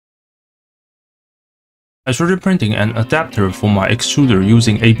I started printing an adapter for my extruder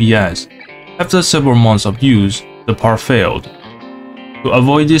using ABS. After several months of use, the part failed. To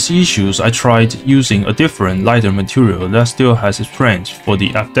avoid these issues, I tried using a different, lighter material that still has strength for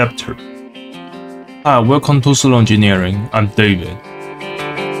the adapter. Hi, welcome to Solo Engineering. I'm David.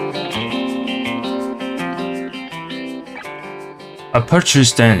 I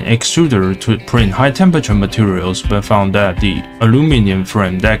purchased an extruder to print high-temperature materials, but found that the aluminum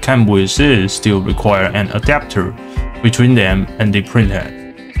frame that came with it still required an adapter between them and the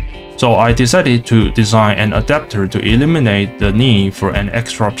printhead. So I decided to design an adapter to eliminate the need for an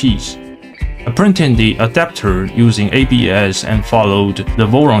extra piece. I printed the adapter using ABS and followed the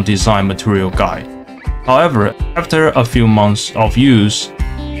Voron design material guide. However, after a few months of use,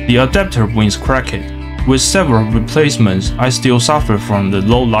 the adapter wings cracked. With several replacements, I still suffer from the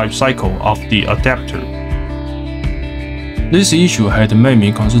low life cycle of the adapter. This issue had made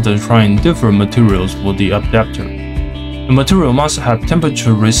me consider trying different materials for the adapter. The material must have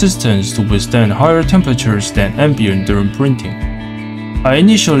temperature resistance to withstand higher temperatures than ambient during printing. I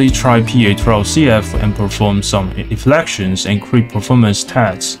initially tried PA12CF and performed some deflections and creep performance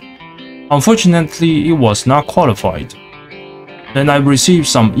tests. Unfortunately, it was not qualified. Then I received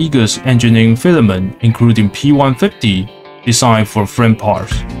some Igus engineering filament, including P150, designed for frame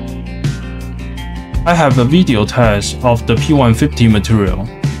parts. I have a video test of the P150 material,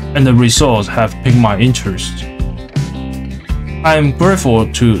 and the results have piqued my interest. I am grateful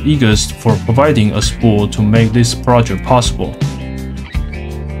to Igus for providing a spool to make this project possible.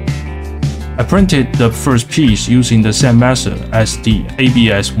 I printed the first piece using the same method as the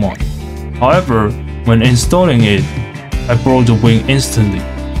ABS one. However, when installing it, I broke the wing instantly.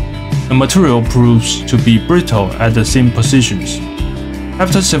 The material proves to be brittle at the same positions.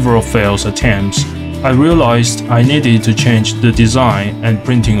 After several failed attempts, I realized I needed to change the design and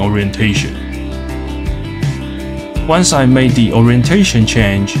printing orientation. Once I made the orientation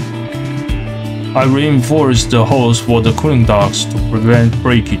change, I reinforced the holes for the cooling ducts to prevent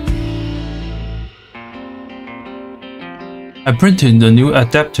breakage. I printed the new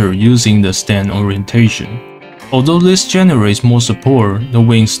adapter using the stand orientation. Although this generates more support, the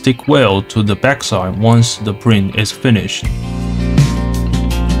wings stick well to the backside once the print is finished.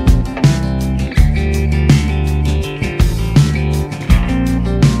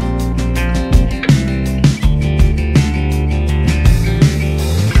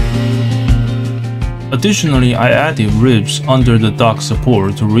 Additionally, I added ribs under the duct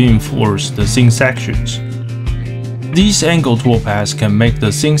support to reinforce the seam sections. These angle toolpaths can make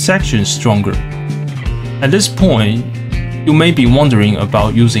the seam sections stronger. At this point, you may be wondering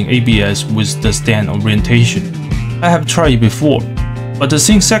about using ABS with the stand orientation. I have tried it before, but the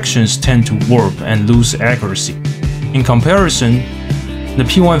seam sections tend to warp and lose accuracy. In comparison, the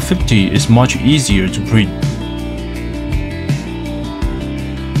P150 is much easier to print.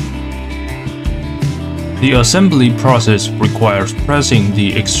 The assembly process requires pressing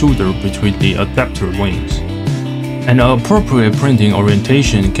the extruder between the adapter wings. An appropriate printing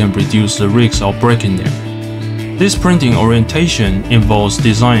orientation can reduce the risk of breaking them. This printing orientation involves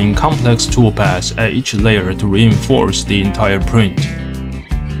designing complex toolpaths at each layer to reinforce the entire print.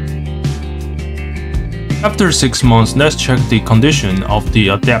 After 6 months, let's check the condition of the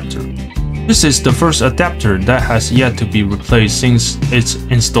adapter. This is the first adapter that has yet to be replaced since its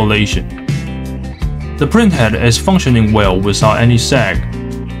installation. The printhead is functioning well without any sag,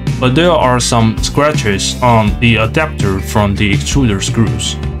 but there are some scratches on the adapter from the extruder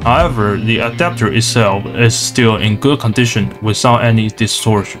screws. However, the adapter itself is still in good condition without any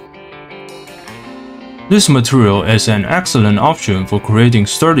distortion. This material is an excellent option for creating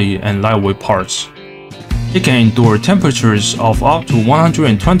sturdy and lightweight parts. It can endure temperatures of up to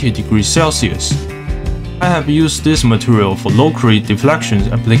 120 degrees Celsius. I have used this material for low-creep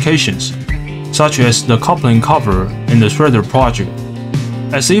deflection applications, such as the coupling cover in the shredder project,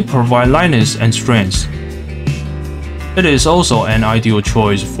 as it provides lightness and strength. It is also an ideal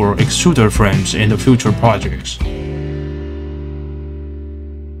choice for extruder frames in the future projects.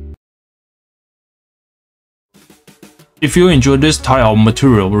 If you enjoyed this type of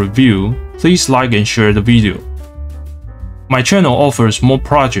material review, please like and share the video. My channel offers more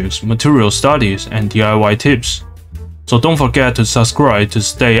projects, material studies, and DIY tips, so don't forget to subscribe to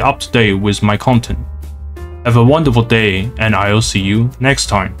stay up to date with my content. Have a wonderful day, and I'll see you next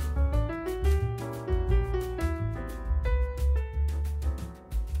time.